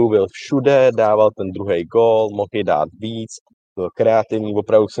 opravdu byl všude, dával ten druhý gól, mohl ji dát víc, byl kreativní,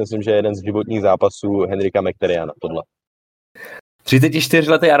 opravdu si myslím, že je jeden z životních zápasů Henrika Mkhitarjana, tohle.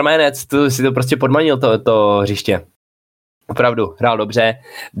 34letý Arménec, tu si to prostě podmanil to hřiště. Opravdu, hrál dobře,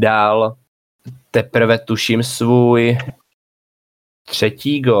 dal teprve tuším svůj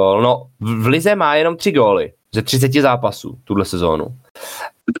 3. gól. No, v lize má jenom 3 góly ze 30 zápasů tuhle sezónu.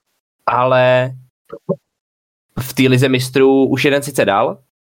 Ale v té lize mistrů už jeden sice dal,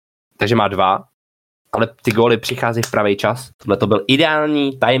 takže má 2, ale ty góly přichází v pravý čas. Tohle to byl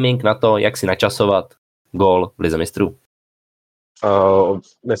ideální timing na to, jak si načasovat gól v lize mistrů.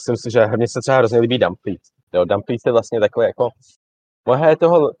 Myslím si, že mně se třeba hrozně líbí Dumfries. Jo, Dumfries je vlastně takový jako možná je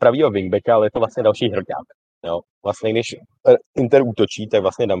toho pravýho wingbacka, ale je to vlastně další hrdák. Jo, vlastně když Inter útočí, tak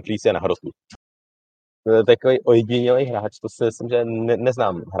vlastně Dumfries je na hrotu. To je takový ojedinělý hráč, to si myslím, že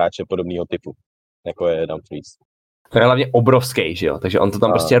neznám hráče podobného typu, jako je Dumfries. To je hlavně obrovský, že jo, takže on to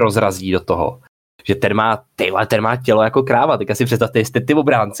tam prostě rozrazí do toho. Že ten má tělo jako kráva, teďka si představte, jste ty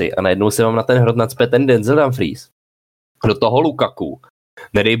obránci a najednou se vám na ten hrot nacpe ten Denzel Dumfries. Do toho Lukaku.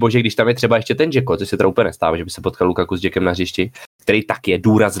 Nedej bože, když tam je třeba ještě ten Dzeko, což se teda úplně nestává, že by se potkal Lukaku s Dzekem na hřišti, který tak je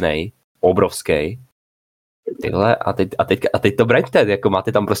důraznej, obrovský. Tyhle, a teď to braňte, jako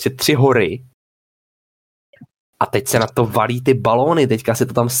máte tam prostě 3 hory a teď se na to valí ty balóny, teďka se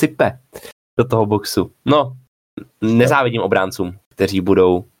to tam sype do toho boxu. No, nezávidím obráncům, kteří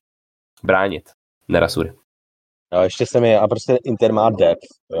budou bránit Nerasury. Jo, ještě se mi, a prostě Inter má depth,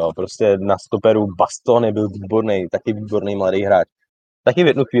 jo, prostě na stoperu Bastoni byl výborný, taky výborný mladý hráč. Taky v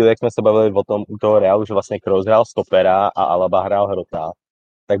jednu chvíli, jak jsme se bavili o tom u toho Realu, že vlastně Kroos hrál stopera a Alaba hrál hrota,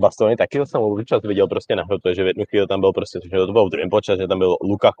 tak Bastoni taky jsem určitě viděl prostě na hrotu, že v jednu chvíli tam byl prostě, že to bylo v druhém počase, že tam byl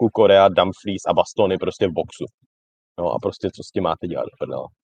Lukaku, Korea, Dumfries a Bastoni prostě v boxu. No a prostě co s tím máte dělat, prdele.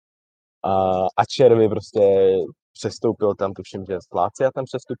 A Červy prostě přestoupil tam, tuším, že Slácia tam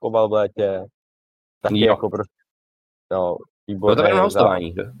přestupoval v létě. Taky jako prostě, no, výborný. To jenom na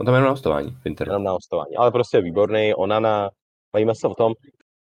hostování. Jenom na hostování, ale prostě výborný, Onana, bavíme se o tom.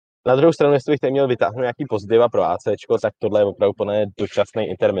 Na druhou stranu, jestli bych tady měl vytáhnout nějaký pozitiva pro ACčko, tak tohle je opravdu plně dočasný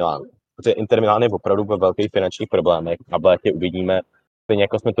Inter Milan. Protože Inter Milan je opravdu ve velkých finančních problémech a v létě uvidíme, stejně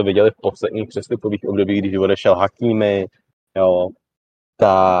jako jsme to viděli v posledních přestupových obdobích, když odešel Hakimi, jo,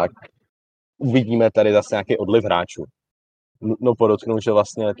 tak uvidíme tady zase nějaký odliv hráčů. No podotknout, že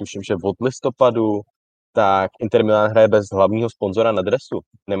vlastně tuším, že od listopadu tak Inter Milan hraje bez hlavního sponzora na dresu.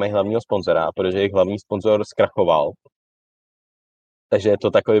 Nemají hlavního sponzora, protože jejich hlavní sponzor zkrachoval. Takže je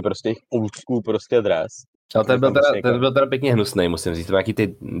to takový prostě jejich old school prostě dres. Ale ten byl teda pěkně hnusnej, musím říct. To nějaký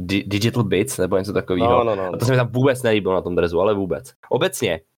ty digital bits nebo něco takového. No. A to se mi tam vůbec nelíbilo na tom dresu, ale vůbec.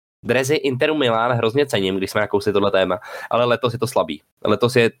 Obecně, dresy Interu Milan hrozně cením, když jsme nakousli tohle téma, ale letos je to slabý.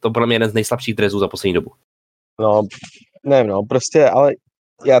 Letos je to podle mě jeden z nejslabších dresů za poslední dobu. No, nevím, no, prostě, ale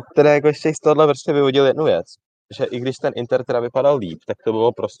já teda jako ještě z tohohle prostě vyvodil jednu věc, že i když ten Inter teda vypadal líp, tak to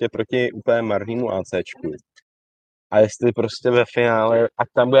bylo prostě proti úplně marnému ACčku. A jestli prostě ve finále, ať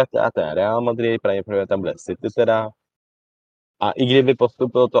tam bude ten Real Madrid, pravděpodobně tam bude City teda, a i kdyby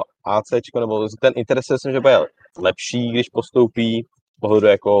postoupilo to ACčko, nebo ten Inter si myslím, že bude lepší, když postoupí z pohledu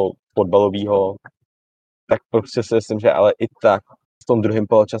jako fotbalového, tak prostě si myslím, že ale i tak v tom druhém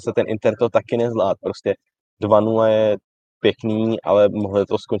poločase ten Inter to taky nezvlád. Prostě 2-0 je pěkný, ale mohli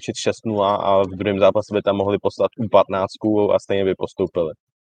to skončit 6-0 a v druhém zápase by tam mohli poslat U15 a stejně by postoupili.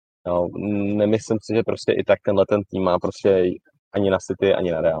 No, nemyslím si, že prostě i tak tenhle ten tým má prostě ani na City,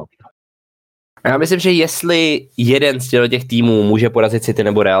 ani na Real. Já myslím, že jestli jeden z těch týmů může porazit City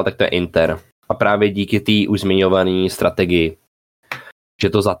nebo Real, tak to je Inter. A právě díky té už zmiňované strategii, že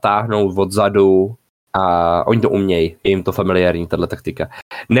to zatáhnou odzadu a oni to umějí, je jim to familiární, tato taktika.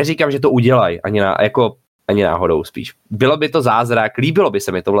 Neříkám, že to udělají, ani náhodou spíš. Bylo by to zázrak, líbilo by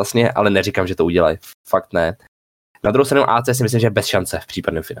se mi to vlastně, ale neříkám, že to udělají. Fakt ne. Na druhou stranu AC si myslím, že je bez šance v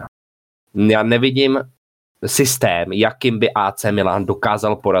případném finále. Já nevidím systém, jakým by AC Milan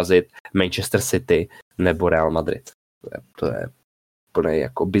dokázal porazit Manchester City nebo Real Madrid. To je plně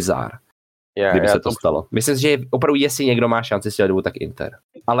jako bizár, kdyby se to stalo. Myslím si, že opravdu jestli někdo má šanci si dobu, tak Inter.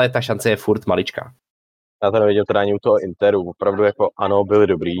 Ale ta šance je furt maličká. Já to nevidím teda ani u toho Interu. Opravdu jako ano, byli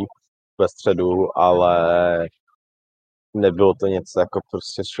dobrý ve středu, ale nebylo to něco jako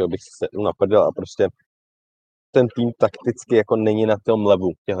prostě, že bych se naprdel a prostě ten tým takticky jako není na tom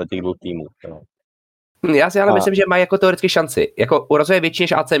levelu těch dvou týmů. No. Já si ale myslím, že má jako teoreticky šanci. Jako urazuje větší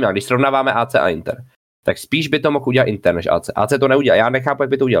než AC Milan, když srovnáváme AC a Inter. Tak spíš by to mohl udělat Inter než AC. AC to neudělá, já nechápu, jak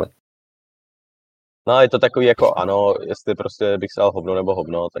by to udělali. No je to takový jako ano, jestli prostě bych se dal hovno nebo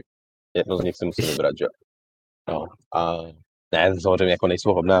hovno, tak jedno z nich si musím vybrat, že? No a ne, samozřejmě jako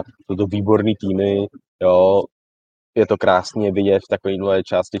nejsou hovna, jsou to výborný týmy, jo, je to krásně vidět v takovéhle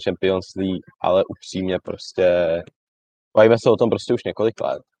části Champions League, ale upřímně prostě, bavíme se o tom prostě už několik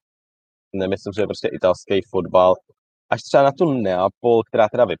let. Nemyslím, že je prostě italský fotbal, až třeba na tu Neapol, která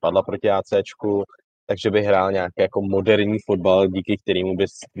teda vypadla proti ACčku, takže by hrál nějaký jako moderní fotbal, díky kterému by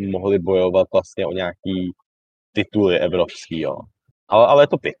mohli bojovat vlastně o nějaký tituly evropský, jo. Ale je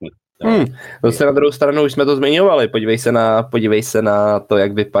to pěkný. Zase na druhou stranu už jsme to zmiňovali, podívej se na to,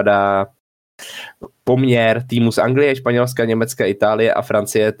 jak vypadá poměr týmu z Anglie, Španělska, Německa, Itálie a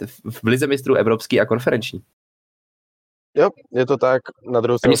Francie v lize mistrů evropský a konferenční. Jo, je to tak. Na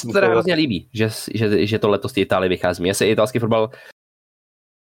druhou stranu mně se to teda hrozně líbí, že to letos Itálie vychází. Mně se italský fotbal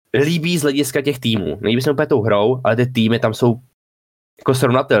líbí z hlediska těch týmů. Nelíbí se úplně tou hrou, ale ty týmy tam jsou jako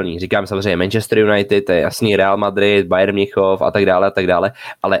srovnatelný. Říkám samozřejmě Manchester United, to je jasný, Real Madrid, Bayern Mnichov a tak dále,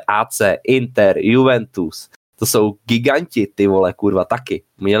 ale AC, Inter, Juventus, to jsou giganti, ty vole, kurva, taky.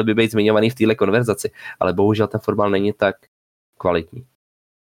 Měl by být zmiňovaný v téhle konverzaci, ale bohužel ten fotbal není tak kvalitní.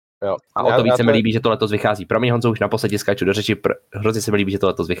 Jo. A o to více mi líbí, že to letos vychází. Pro mě, Honzo, už naposledy skáču do řeči, hrozně se mi líbí, že to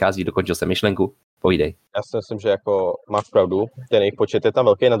letos vychází, dokončil jsem myšlenku, povídej. Já si myslím, že jako máš pravdu, ten jejich počet je tam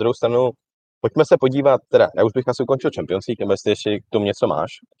velký, na druhou stranu pojďme se podívat, teda já už bych asi ukončil Champions League, nebo jestli ještě k tomu něco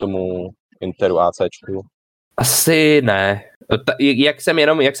máš, k tomu Interu ACčku. Asi ne. Jak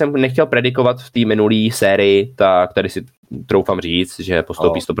jsem nechtěl predikovat v té minulý sérii, tak tady si troufám říct, že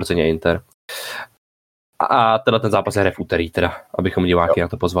postoupí 100% Inter. A tenhle ten zápas je hraje v úterý, teda, abychom diváky na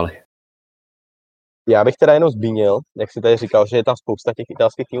to pozvali. Já bych teda jenom zmínil, jak jsi tady říkal, že je tam spousta těch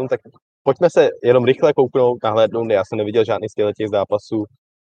italských týmů, tak pojďme se jenom rychle kouknout, nahlédnout, já jsem neviděl žádný z těch zápasů,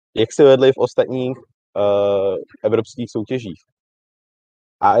 jak si vedli v ostatních evropských soutěžích.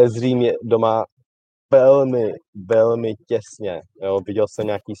 AS Řím je doma velmi, velmi těsně. Jo. Viděl jsem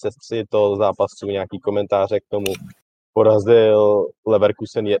nějaký sestři toho zápasu, nějaký komentáře k tomu. Porazil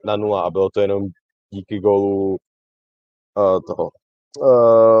Leverkusen 1-0 a bylo to jenom díky gólu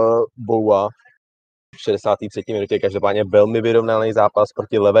Boua v 63. minutě. Každopádně velmi vyrovnaný zápas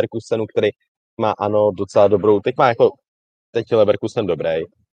proti Leverkusenu, který má ano docela dobrou, teď je Leverkusen dobrý,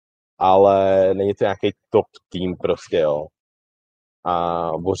 ale není to nějaký top tým prostě, jo.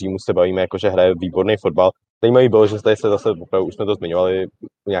 A o Římu se bavíme, jakože hraje výborný fotbal. Zajímavý bylo, že tady se zase, opravdu už jsme to zmiňovali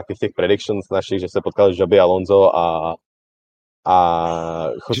v nějakých těch predictions našich, že se potkali Xabi Alonso a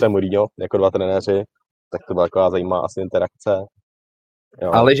Jose Mourinho jako dva trenéři, tak to byla taková zajímavá asi interakce.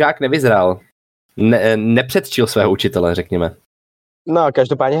 Jo. Ale Žák nevyzrál. Nepředčil svého učitele, řekněme. No,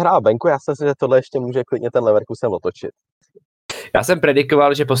 každopádně hrál venku, já si myslím, že tohle ještě může klidně ten Leverkusen otočit. Já jsem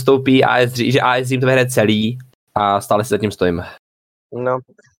predikoval, že postoupí že AS Řím to vyhraje celý a stále si zatím stojím. No,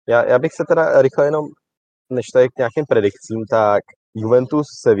 já bych se teda rychle jenom, než tady k nějakým predikcím, tak Juventus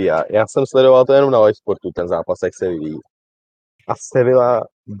Sevilla. Já jsem sledoval to jenom na live sportu, ten zápas, jak se vyvíjí. A Sevilla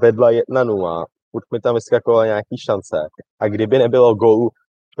vedla 1-0, už mi tam vyskakovala nějaký šance. A kdyby nebylo gólu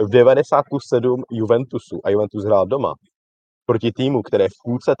v 90+7 Juventusu, a Juventus hrál doma, proti týmu, které v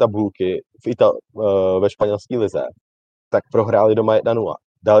půlce tabulky ve španělské lize, tak prohráli doma 1-0.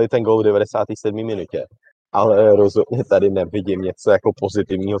 Dali ten gól v 97. minutě. Ale rozhodně tady nevidím něco jako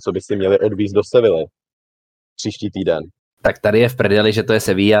pozitivního, co by si měli odvízt do Sevilly příští týden. Tak tady je v prdeli, že to je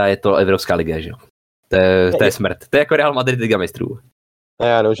Sevilla a je to Evropská liga, že jo? To je smrt. To je jako Real Madrid Liga mistrů.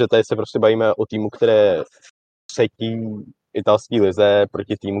 Ne, no, že tady se prostě bavíme o týmu, které je třetí italský lize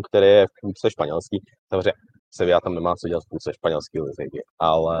proti týmu, který je v půlce španělský. Samozřejmě Sevilla tam nemá co dělat v půlce španělský lizy,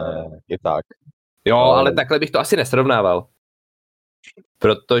 ale i tak. Jo, ale takhle bych to asi nesrovnával.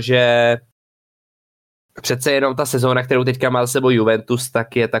 Protože přece jenom ta sezóna, kterou teďka má za sebou Juventus,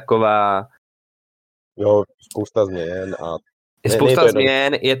 tak je taková... Jo, spousta změn a... Spousta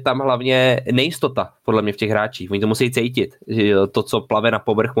změn, je tam hlavně nejistota, podle mě v těch hráčích. Oni to musí cítit. To, co plave na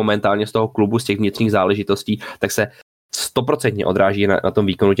povrch momentálně z toho klubu, z těch vnitřních záležitostí, tak se 100% odráží na tom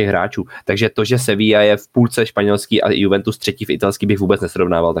výkonu těch hráčů. Takže to, že Sevilla je v půlce španělský a Juventus třetí v italský, bych vůbec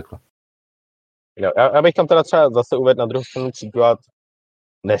nesrovnával takhle. Jo, já bych tam teda třeba zase uvedl na druhou stranu příklad.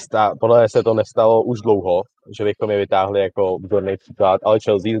 Podle mě se to nestalo už dlouho, že bychom je vytáhli jako vzorný příklad, ale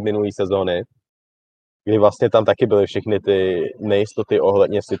Chelsea z minulý sezóny, kdy vlastně tam taky byly všechny ty nejistoty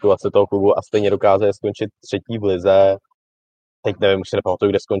ohledně situace toho klubu a stejně dokázali skončit třetí v lize. Teď nevím, už se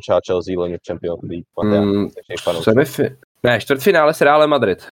nepamatuju, kde skončila Chelsea loni v Champions League. Čtvrtfinále s Realem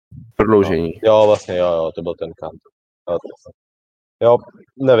Madrid. Prodloužení. No. Jo, vlastně, jo, to byl ten kant. Jo,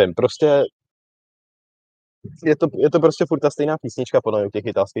 nevím, prostě je to prostě furt ta stejná písnička podle těch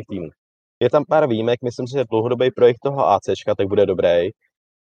italských týmů. Je tam pár výjimek, myslím si, že dlouhodobý projekt toho ACčka tak bude dobrý.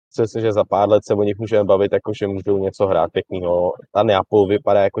 Myslím, že za pár let se o nich můžeme bavit, jako že můžou něco hrát pěkného. A Neapol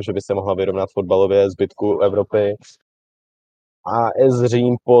vypadá, jako že by se mohla vyrovnat fotbalově zbytku Evropy. A AS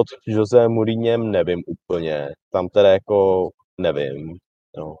Řím pod José Mourinhem nevím úplně. Tam teda jako nevím.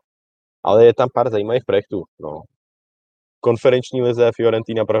 No. Ale je tam pár zajímavých projektů. No. Konferenční lize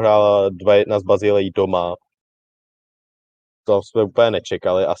Fiorentina prohrála 2-1 s Bazileí doma. To jsme úplně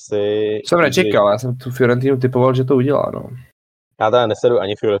nečekali asi. Jsem nečekal, já jsem tu Fiorentinu typoval, že to udělá, no. Já teda nesedu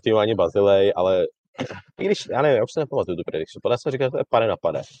ani Fiorentinu, ani Bazilej, ale i když, já nevím, já už se nepamatuju tu predikci. Podle jsem říkal, že to je pade na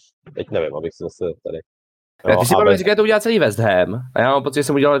pade. Teď nevím, abych se zase tady... No, ty si podle mě říkal, že to udělá celý West Ham. A já mám pocit, že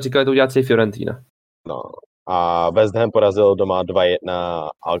jsem udělal, říkal, že to udělá celý Fiorentina. No. A West Ham porazil doma 2-1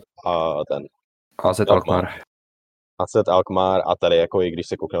 AZ Alkmaar. AZ Alkmaar a tady jako i když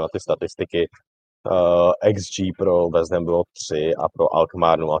se koukneme na ty statistiky, XG pro West Ham bylo 3 a pro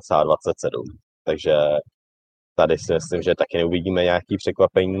Alkmaar 0,27. Takže tady si myslím, že taky neuvidíme nějaké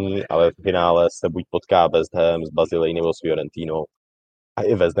překvapení, ale v finále se buď potká West Ham s Bazileí nebo s Fiorentinou. A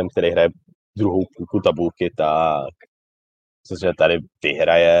i West Ham, který hraje druhou půlku tabulky, tak myslím, že tady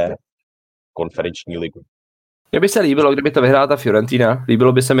vyhraje konferenční ligu. Mně by se líbilo, kdyby to vyhrála ta Fiorentina,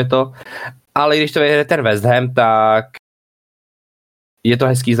 líbilo by se mi to, ale když to vyhraje ten West Ham, tak je to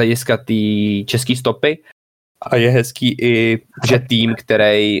hezký z hlediska té české stopy a je hezký i, že tým,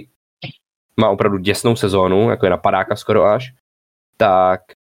 který má opravdu děsnou sezónu, jako je napadáka skoro až, tak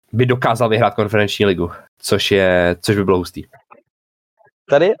by dokázal vyhrát konferenční ligu, což by bylo hustý.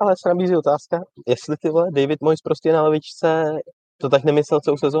 Tady ale se nabízí otázka, jestli ty vole David Moyes prostě na levičce to tak nemyslel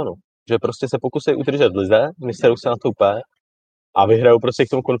celou sezónu. Že prostě se pokusí udržet v lize, mysleli se na to úplně a vyhrajou prostě k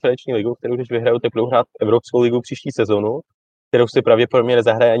tomu konferenční ligu, kterou když vyhrajou, tak budou hrát Evropskou ligu příští sezónu, kterou si pravděpodobně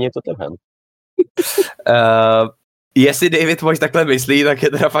nezahraje ani Tottenham. Jestli David Moyes takhle myslí, tak je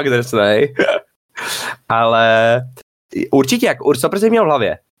teda fakt drsnej. Ale určitě, jak Urso prostě měl v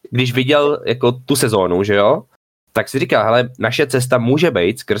hlavě, když viděl jako tu sezónu, že jo, tak si říká, hele, naše cesta může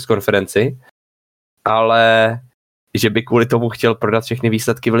být skrz konferenci, ale že by kvůli tomu chtěl prodat všechny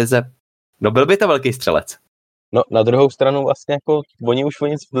výsledky v lize, no byl by to velký střelec. No na druhou stranu vlastně jako oni už o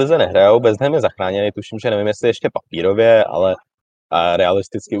nic v lize nehrajou, West Ham je zachráněný, tuším, že nevím, jestli ještě papírově, ale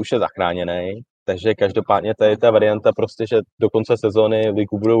realisticky už je zachráněný. Takže každopádně tady ta varianta prostě, že do konce sezóny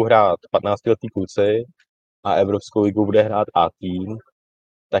ligu budou hrát 15letí kluci a Evropskou ligu bude hrát A tým,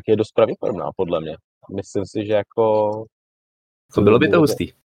 tak je dost pravděpodobná podle mě. Myslím si, že jako... To bylo by to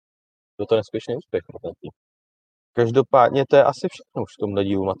hustý. To je neskutečný úspěch. Každopádně to je asi všechno už v tomhle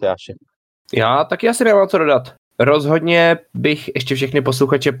dílu, Matyáši. Já taky asi nemám co dodat. Rozhodně bych ještě všechny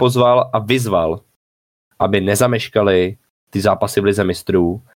posluchače pozval a vyzval, aby nezameškali ty zápasy v lize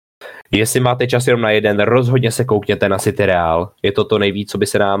mistrů. Jestli máte čas jenom na jeden, rozhodně se koukněte na City Real. Je to nejvíc, co by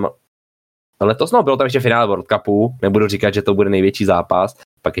se nám... Letos bylo tam ještě finále World Cupu, nebudu říkat, že to bude největší zápas,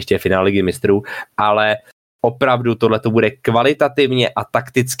 pak ještě je finále Ligy mistrů, ale opravdu tohle to bude kvalitativně a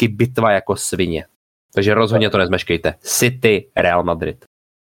takticky bitva jako svině. Takže rozhodně to nezmeškejte. City, Real Madrid.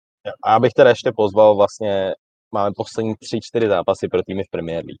 A já bych teda ještě pozval vlastně, máme poslední 3-4 zápasy pro týmy v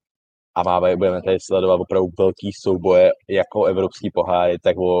Premier League. A budeme tady sledovat opravdu velký souboje jako evropský poháry,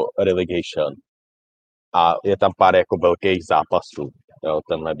 tak o relegation. A je tam pár jako velkých zápasů, jo,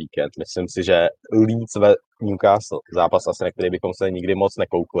 tenhle víkend. Myslím si, že Leeds ve Newcastle, zápas asi, na který bychom se nikdy moc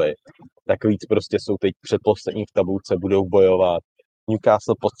nekoukli, tak Leeds prostě jsou teď předposlední v tabulce, budou bojovat.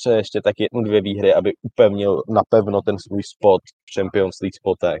 Newcastle potřebuje ještě tak 1-2 výhry, aby upevnil napevno ten svůj spot v Champions League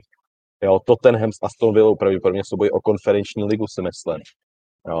spotech. Jo, Tottenham s Aston Villou pravděpodobně souboj o konferenční ligu, si myslím.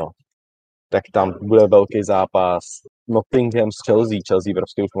 Jo. Tak tam bude velký zápas. Nottingham s Chelsea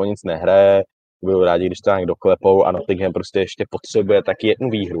prostě už o nic nehraje. Budou rádi, když to nějak doklepou a Nottingham prostě ještě potřebuje taky 1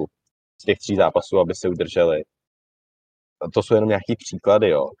 výhru z těch 3 zápasů, aby se udrželi. A to jsou jenom nějaký příklady,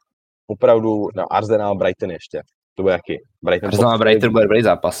 jo. Opravdu, no Arsenal, Brighton ještě. To bude jaký? Arsenal Brighton bude dobrý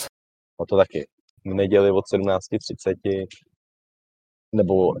zápas. No to taky. V neděli od 17:30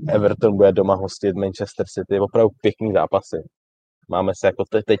 nebo Everton bude doma hostit Manchester City. Opravdu pěkný zápasy. Máme se jako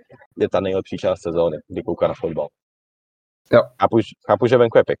teď je ta nejlepší část sezóny, kdy kouká na fotbal. Jo. Chápu, že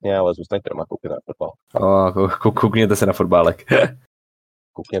venku je pěkně, ale zůstaňte doma, koukněte na fotbal. Koukněte se na fotbálek.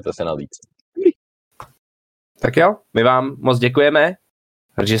 Koukněte se na víc. Tak jo, my vám moc děkujeme,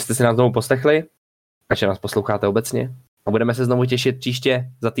 že jste si nás znovu poslechli a že nás posloucháte obecně. A budeme se znovu těšit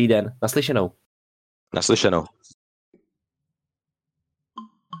příště za týden. Naslyšenou. Naslyšenou.